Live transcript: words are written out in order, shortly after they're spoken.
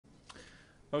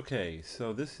Okay,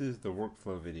 so this is the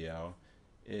workflow video.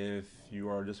 If you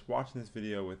are just watching this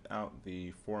video without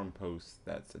the forum post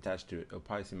that's attached to it, it'll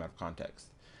probably seem out of context.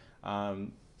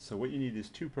 So what you need is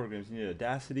two programs. You need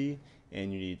Audacity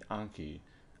and you need Anki.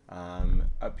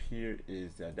 Up here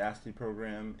is the Audacity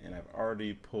program, and I've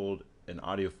already pulled an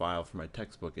audio file from my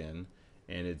textbook in,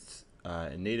 and it's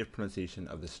a native pronunciation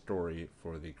of the story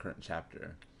for the current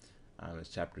chapter. It's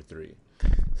chapter 3.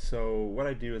 So what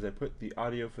I do is I put the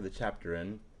audio for the chapter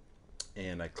in,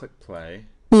 and I click play.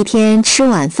 一天吃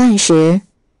晚饭时，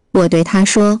我对他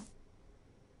说：“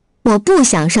我不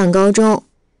想上高中，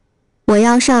我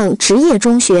要上职业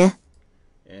中学。”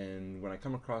 And when I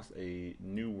come across a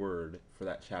new word for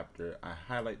that chapter, I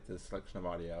highlight the selection of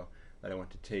audio that I want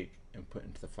to take and put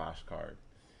into the flashcard.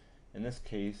 In this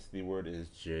case, the word is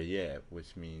职业,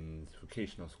 which means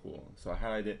vocational school. So I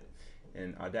highlight it.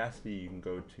 In Audacity, you can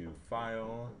go to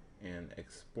File and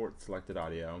Export Selected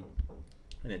Audio,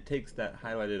 and it takes that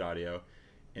highlighted audio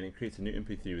and it creates a new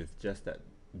MP3 with just that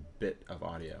bit of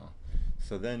audio.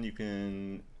 So then you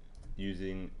can,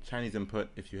 using Chinese input,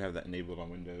 if you have that enabled on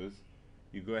Windows,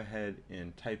 you go ahead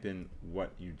and type in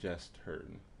what you just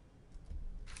heard.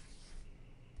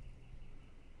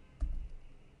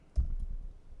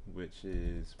 Which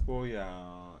is 我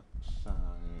要上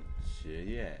学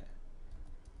业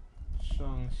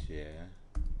双学,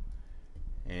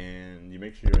 and you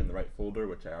make sure you're in the right folder,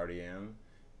 which I already am,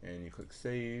 and you click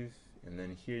save, and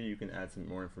then here you can add some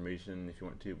more information if you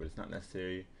want to, but it's not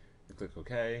necessary. You click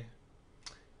OK,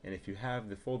 and if you have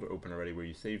the folder open already where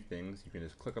you save things, you can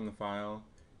just click on the file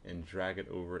and drag it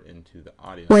over into the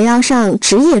audio. 我要上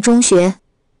职业中学。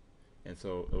 And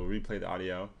so it will replay the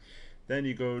audio. Then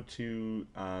you go to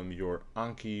your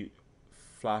Anki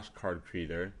flashcard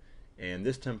creator, and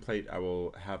this template I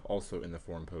will have also in the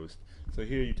forum post. So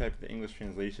here you type the English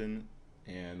translation,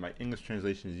 and my English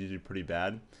translation is usually pretty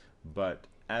bad, but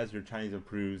as your Chinese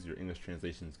improves, your English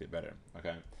translations get better.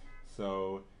 Okay,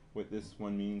 so what this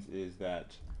one means is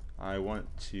that I want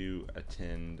to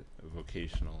attend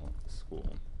vocational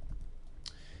school.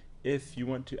 If you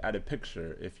want to add a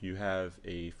picture, if you have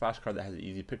a flashcard that has an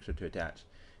easy picture to attach,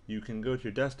 you can go to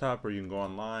your desktop or you can go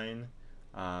online.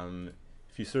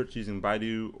 If you search using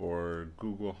Baidu or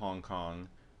Google Hong Kong,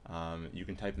 you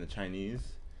can type in the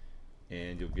Chinese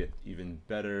and you'll get even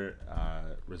better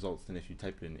results than if you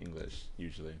type it in English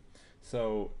usually.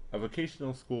 So a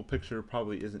vocational school picture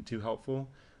probably isn't too helpful,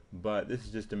 but this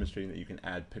is just demonstrating that you can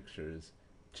add pictures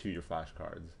to your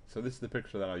flashcards. So this is the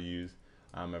picture that I'll use.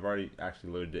 I've already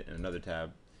actually loaded it in another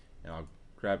tab, and I'll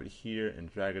grab it here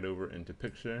and drag it over into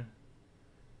picture,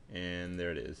 and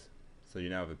there it is. So you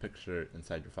now have a picture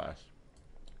inside your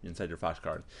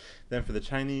flashcard. Then for the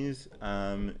Chinese,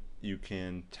 you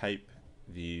can type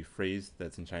the phrase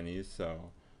that's in Chinese.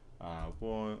 So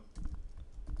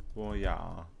我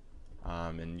要,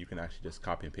 and you can actually just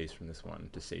copy and paste from this one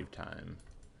to save time.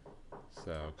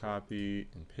 So copy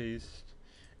and paste.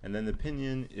 And then the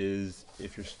pinyin is,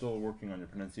 if you're still working on your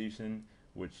pronunciation,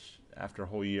 which after a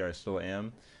whole year I still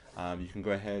am, you can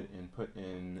go ahead and put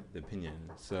in the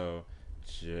pinyin. So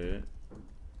直,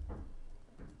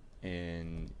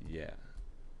 and yeah,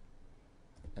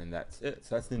 and that's it.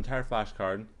 So that's the entire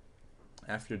flashcard.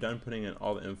 After you're done putting in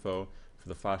all the info for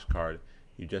the flashcard,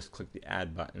 you just click the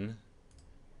add button,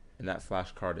 and that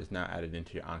flashcard is now added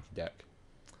into your Anki deck.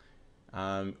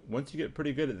 Once you get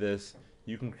pretty good at this,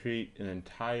 you can create an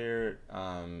entire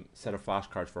set of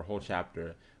flashcards for a whole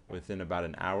chapter within about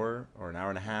an hour or an hour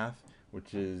and a half,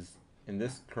 which is, in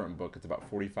this current book, it's about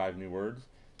 45 new words.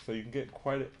 So you can get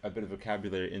quite a bit of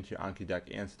vocabulary into your Anki deck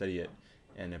and study it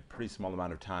in a pretty small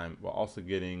amount of time, while also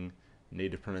getting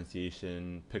native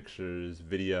pronunciation, pictures,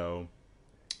 video,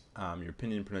 your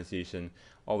pinyin pronunciation,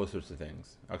 all those sorts of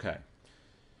things. Okay.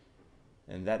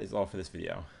 And that is all for this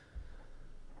video.